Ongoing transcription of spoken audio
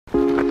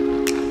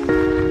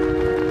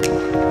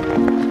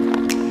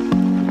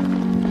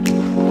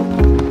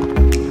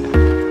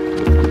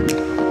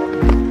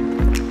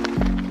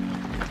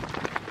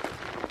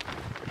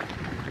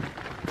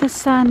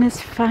sun is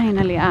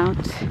finally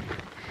out.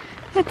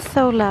 It's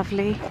so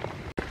lovely.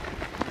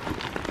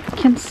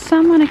 Can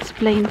someone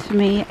explain to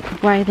me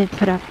why they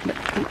put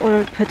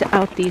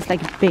out these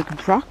like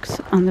big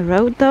rocks on the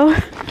road though?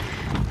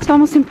 It's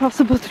almost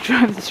impossible to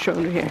drive the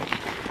stroller here.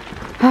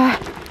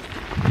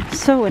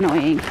 So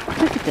annoying.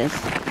 Look at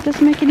this. It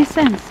doesn't make any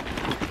sense.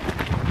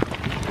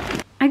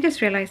 I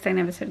just realized I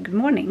never said good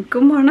morning.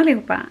 God morgon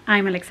allihopa.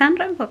 I'm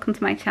Alexandra. Welcome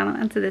to my channel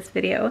and to this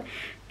video.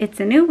 It's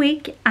a new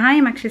week. I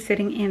am actually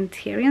sitting in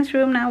Tyrion's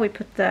room now. We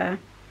put the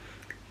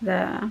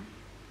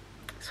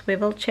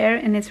swivel chair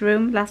in his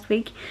room last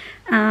week.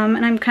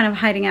 And I'm kind of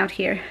hiding out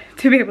here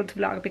to be able to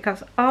vlog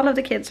because all of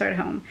the kids are at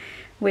home,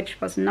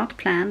 which was not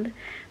planned.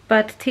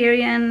 But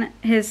Tyrion,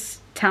 his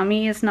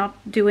tummy is not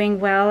doing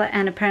well,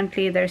 and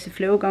apparently there's a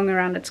flu going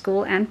around at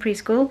school and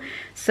preschool.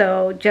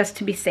 So just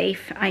to be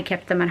safe, I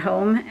kept them at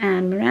home.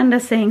 And Myranda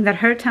saying that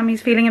her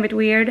tummy's feeling a bit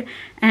weird.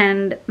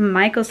 And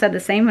Michael said the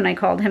same when I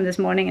called him this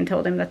morning and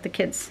told him that the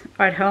kids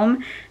are at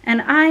home.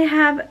 And I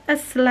have a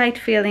slight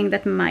feeling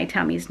that my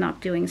tummy's not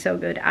doing so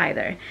good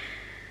either.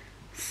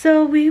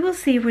 So we will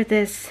see where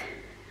this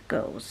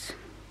goes.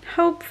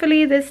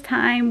 Hopefully this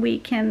time we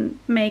can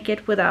make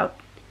it without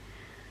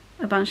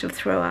a bunch of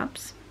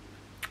throw-ups,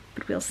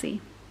 but we'll see.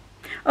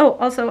 Oh,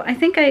 also, I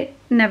think I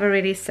never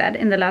really said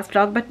in the last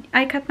vlog, but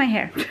I cut my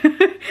hair.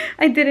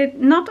 I did it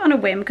not on a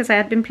whim, because I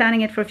had been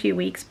planning it for a few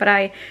weeks, but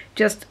I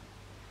just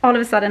all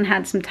of a sudden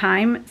had some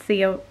time.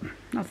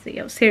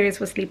 Sirius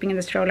was sleeping in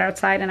the stroller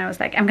outside, and I was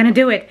like, I'm gonna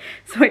do it.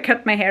 So I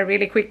cut my hair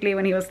really quickly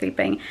when he was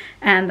sleeping,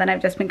 and then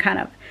I've just been kind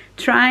of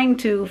trying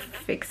to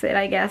fix it,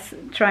 I guess,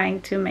 trying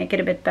to make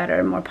it a bit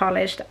better, more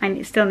polished.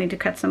 I still need to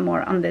cut some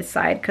more on this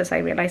side because I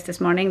realized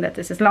this morning that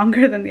this is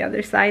longer than the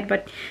other side,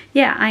 but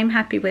yeah, I'm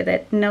happy with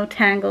it. No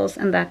tangles,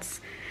 and that's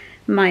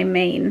my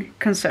main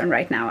concern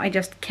right now. I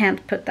just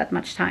can't put that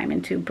much time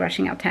into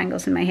brushing out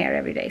tangles in my hair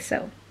every day,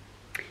 so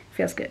it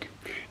feels good.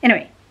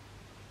 Anyway,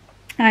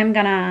 I'm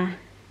gonna,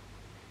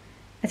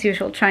 as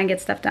usual, try and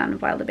get stuff done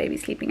while the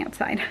baby's sleeping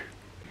outside.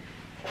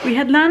 We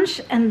had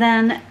lunch, and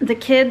then the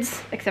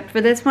kids, except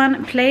for this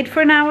one, played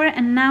for an hour,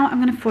 and now I'm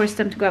gonna force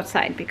them to go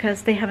outside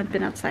because they haven't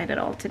been outside at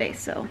all today.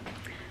 So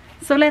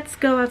let's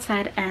go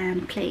outside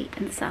and play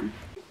in the sun.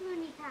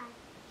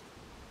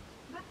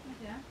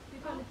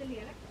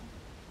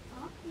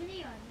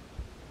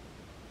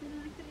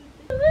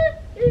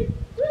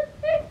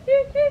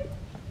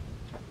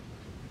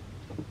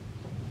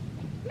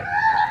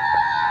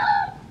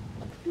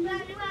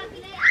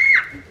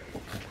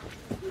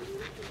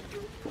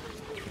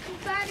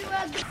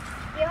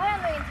 Jag har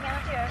ändå ingenting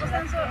annat att göra. Och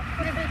sen så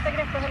får du byta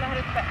grepp och hålla här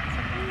uppe. Så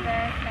att du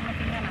inte klämmer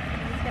fingrarna.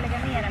 Vi ska lägga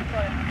ner den på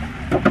den.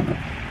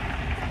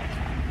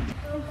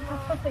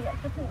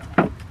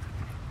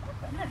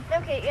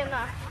 Okay,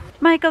 Ena.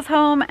 Michael's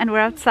home and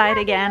we're outside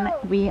again.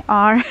 We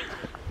are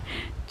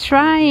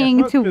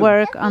trying to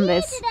work on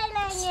this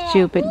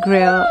stupid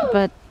grill,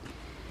 but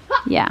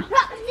yeah,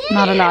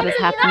 not a lot is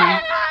happening.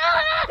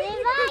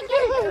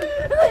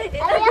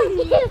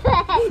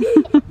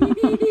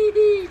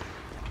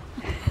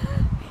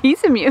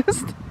 He's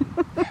amused.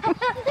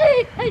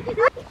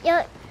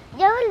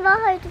 Jag vill vara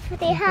här ute för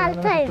det är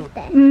halvt här ute.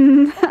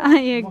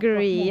 I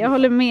agree. Jag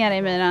håller med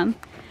dig, Myranda.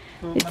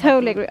 I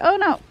totally agree. Oh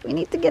no, we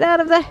need to get out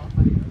of the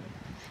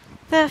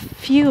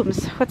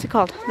fumes. What's it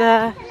called?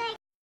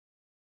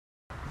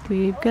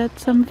 We've got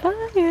some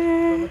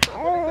fire.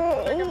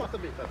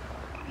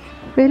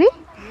 Really?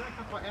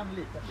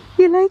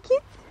 You like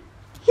it?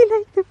 You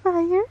like the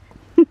fire?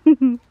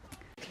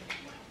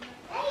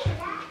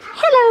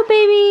 Hello,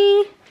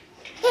 baby.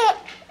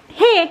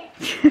 Hey.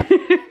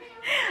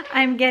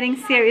 I'm getting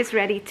Sirius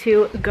ready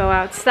to go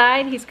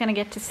outside. He's gonna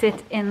get to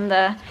sit in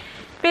the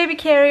baby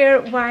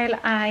carrier while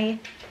I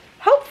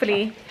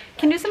hopefully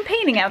can do some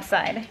painting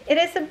outside. It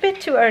is a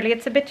bit too early,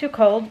 it's a bit too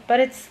cold, but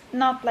it's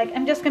not like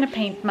I'm just gonna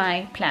paint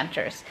my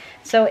planters.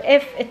 So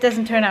if it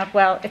doesn't turn out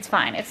well, it's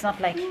fine. It's not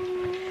like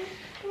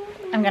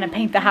I'm gonna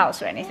paint the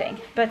house or anything,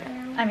 but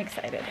I'm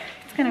excited.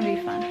 It's gonna be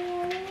fun.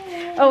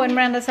 Oh, and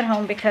Miranda's at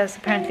home because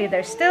apparently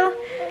there's still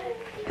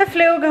a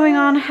flu going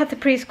on at the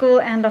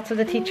preschool, and lots of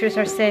the teachers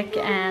are sick,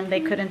 and they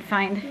couldn't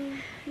find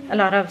a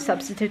lot of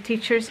substitute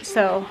teachers,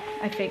 so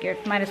I figured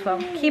might as well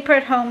keep her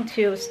at home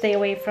to stay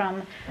away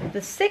from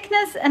the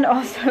sickness and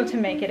also to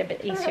make it a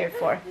bit easier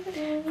for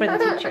the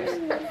teachers.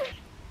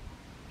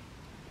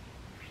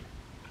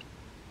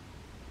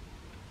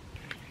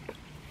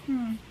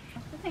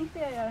 Så tänkte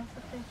jag göra så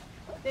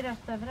att det är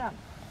rött överallt.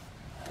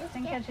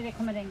 Sen kanske det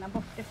kommer regna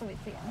bort, det får vi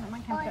se, men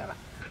man kan pröva.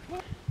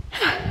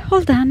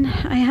 All done.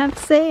 I have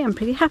to say I'm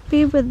pretty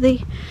happy with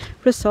the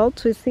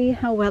results. We'll see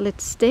how well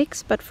it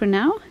sticks, but for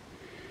now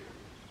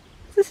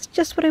this is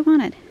just what I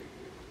wanted.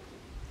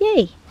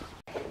 Yay!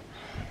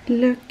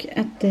 Look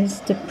at this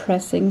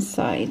depressing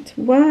sight.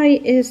 Why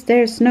is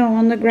there snow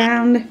on the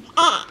ground?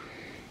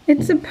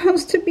 It's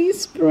supposed to be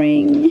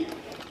spring.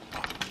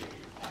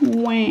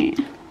 Wah.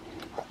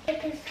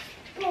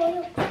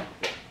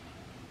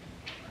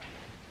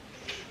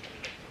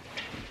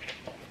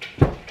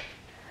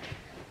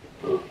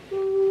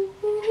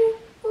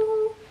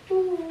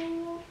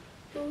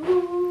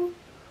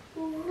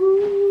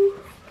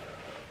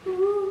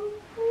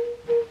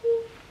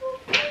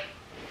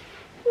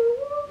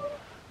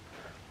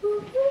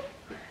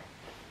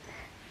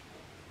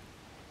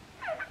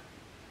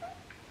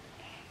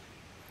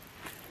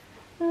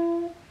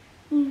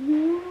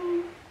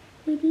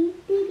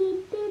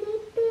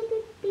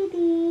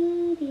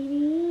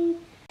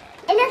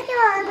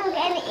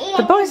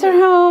 The boys are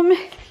home.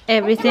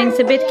 Everything's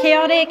a bit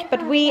chaotic,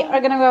 but we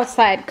are gonna go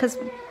outside because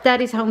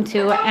Daddy's home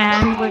too,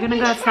 and we're gonna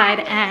go outside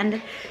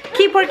and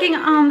keep working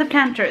on the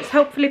planters.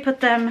 Hopefully put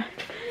them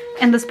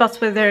in the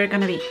spots where they're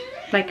gonna be,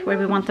 like where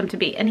we want them to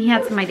be. And he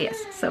had some ideas,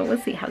 so we'll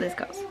see how this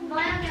goes.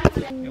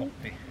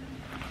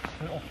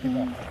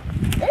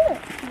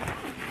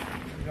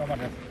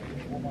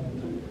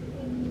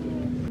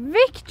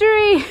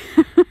 Victory!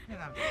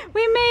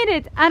 We made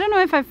it! I don't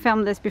know if I've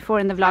filmed this before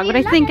in the vlog, but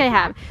I think I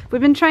have.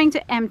 We've been trying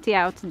to empty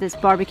out this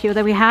barbecue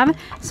that we have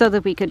so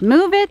that we could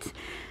move it,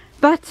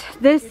 but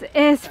this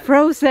is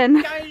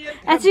frozen,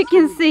 as you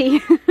can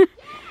see.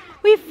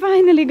 We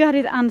finally got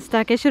it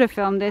unstuck. I should have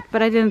filmed it,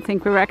 but I didn't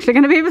think we were actually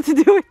going to be able to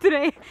do it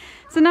today.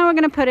 So now we're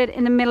going to put it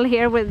in the middle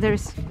here where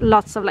there's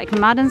lots of like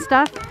mud and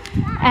stuff,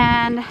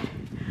 and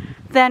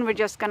then we're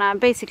just gonna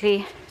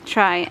basically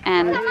try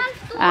and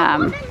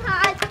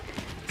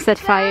set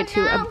fire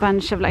to a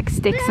bunch of like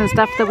sticks and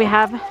stuff that we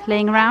have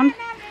laying around.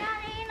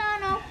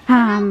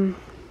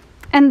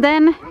 And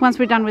then once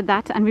we're done with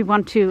that and we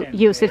want to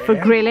use it for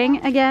grilling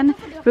again,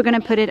 we're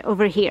gonna put it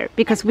over here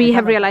because we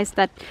have realized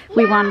that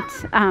we want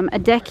a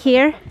deck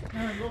here.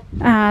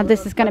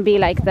 This is gonna be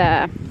like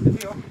the,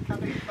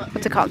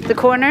 what's it called, the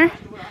corner.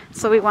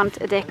 So we want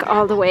a deck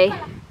all the way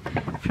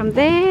from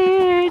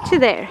there to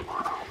there.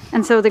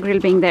 And so the grill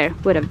being there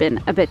would have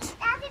been a bit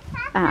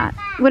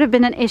would have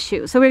been an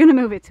issue, so we're gonna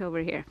move it to over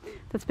here.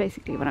 That's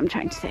basically what I'm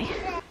trying to say.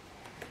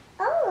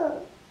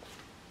 Oh.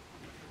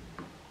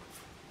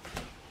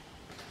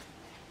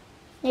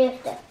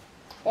 Just det.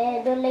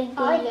 Då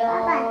lägger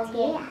jag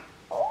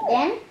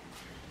den,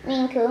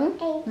 min kung.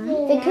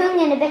 För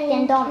kungen är bättre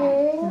än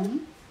damen.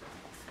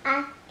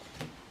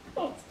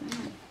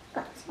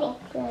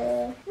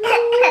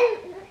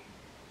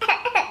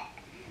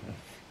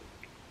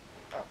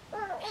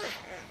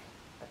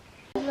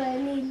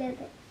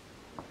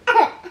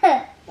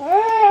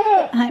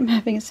 I'm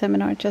having a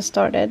seminar just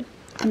started,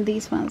 and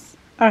these ones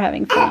are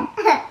having fun.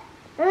 Ja,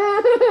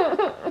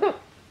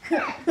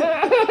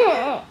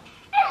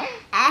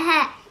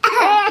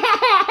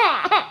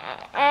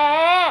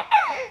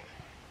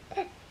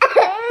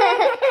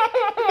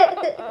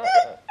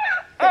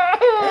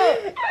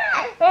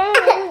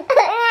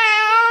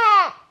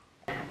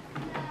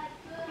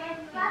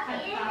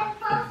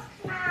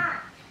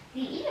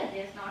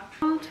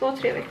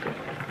 2-3 veckor.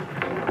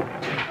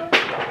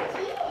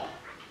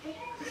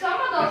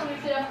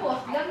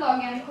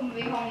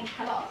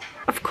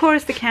 Of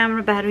course the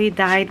camera battery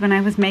died when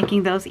I was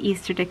making those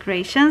Easter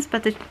decorations,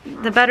 but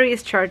the battery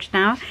is charged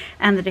now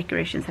and the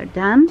decorations are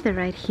done. They're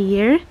right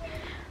here.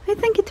 I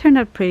think it turned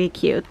out pretty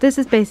cute. This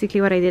is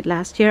basically what I did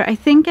last year. I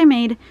think I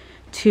made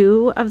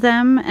 2 of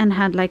them and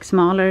had like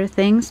smaller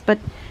things, but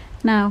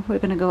now we're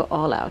gonna go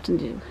all out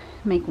and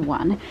make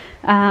 1.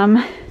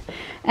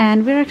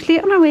 And we're actually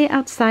on our way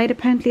outside.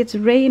 Apparently it's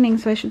raining,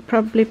 so I should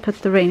probably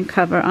put the rain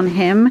cover on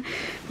him.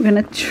 We're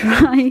gonna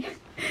try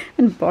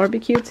and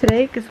barbecue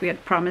today because we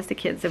had promised the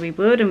kids that we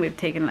would, and we've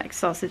taken like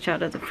sausage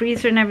out of the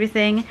freezer and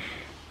everything.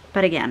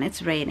 But again,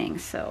 it's raining,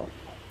 so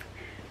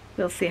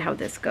we'll see how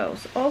this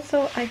goes.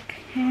 Also, I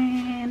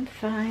can't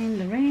find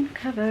the rain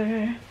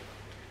cover.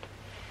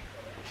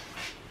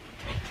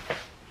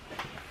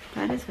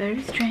 That is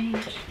very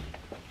strange.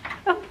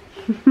 Oh,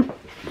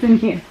 it's in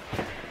here.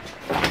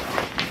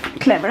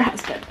 Clever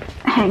husband,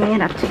 hanging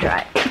it up to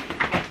dry.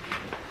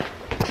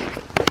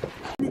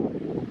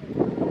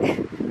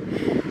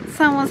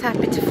 Someone's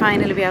happy to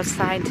finally be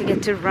outside, to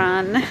get to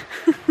run.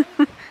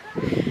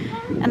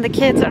 And the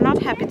kids are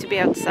not happy to be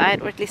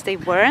outside, or at least they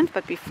weren't,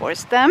 but we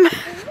forced them.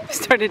 We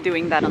started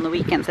doing that on the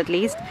weekends at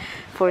least.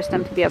 Forced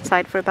them to be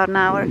outside for about an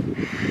hour.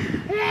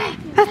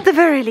 At the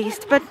very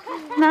least, but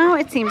now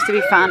it seems to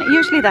be fun.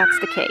 Usually that's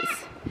the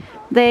case.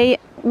 They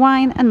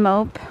whine and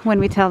mope when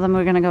we tell them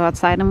we're gonna go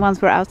outside, and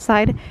once we're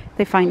outside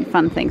they find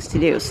fun things to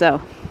do,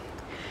 so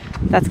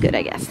that's good,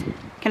 I guess.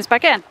 Can you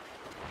spark in?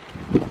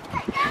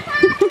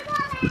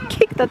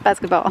 Kick that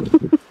basketball.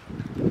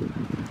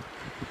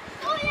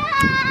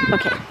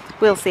 Okay,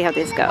 we'll see how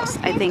this goes.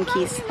 I think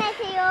he's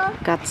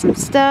got some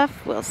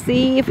stuff. We'll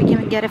see if we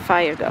can get a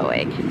fire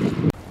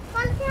going.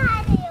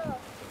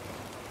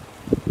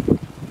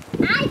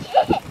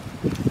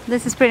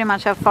 This is pretty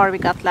much how far we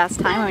got last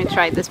time when we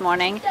tried this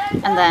morning,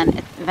 and then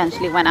it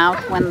eventually went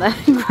out when the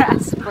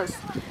grass was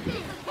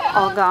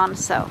all gone,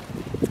 so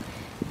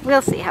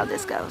we'll see how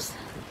this goes.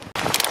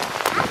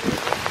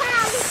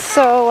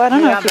 So I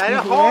don't know if you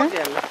can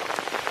hear,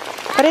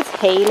 but it's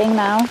hailing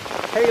now.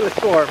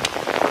 Hailstorm.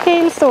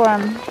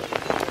 Hailstorm.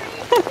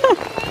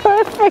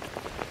 Perfect.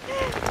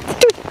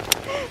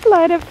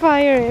 Light a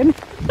fire in.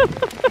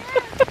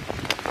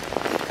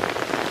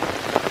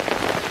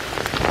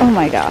 Oh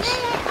my gosh.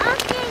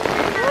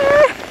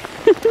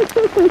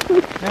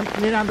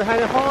 Myranda, här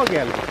är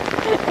hagel.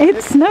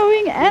 It's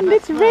snowing and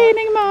it's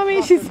raining,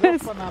 mommy, she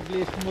says.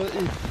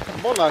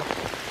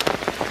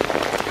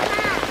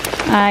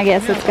 I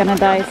guess it's gonna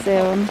die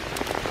soon.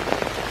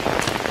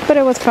 But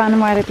it was fun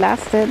while it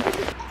lasted.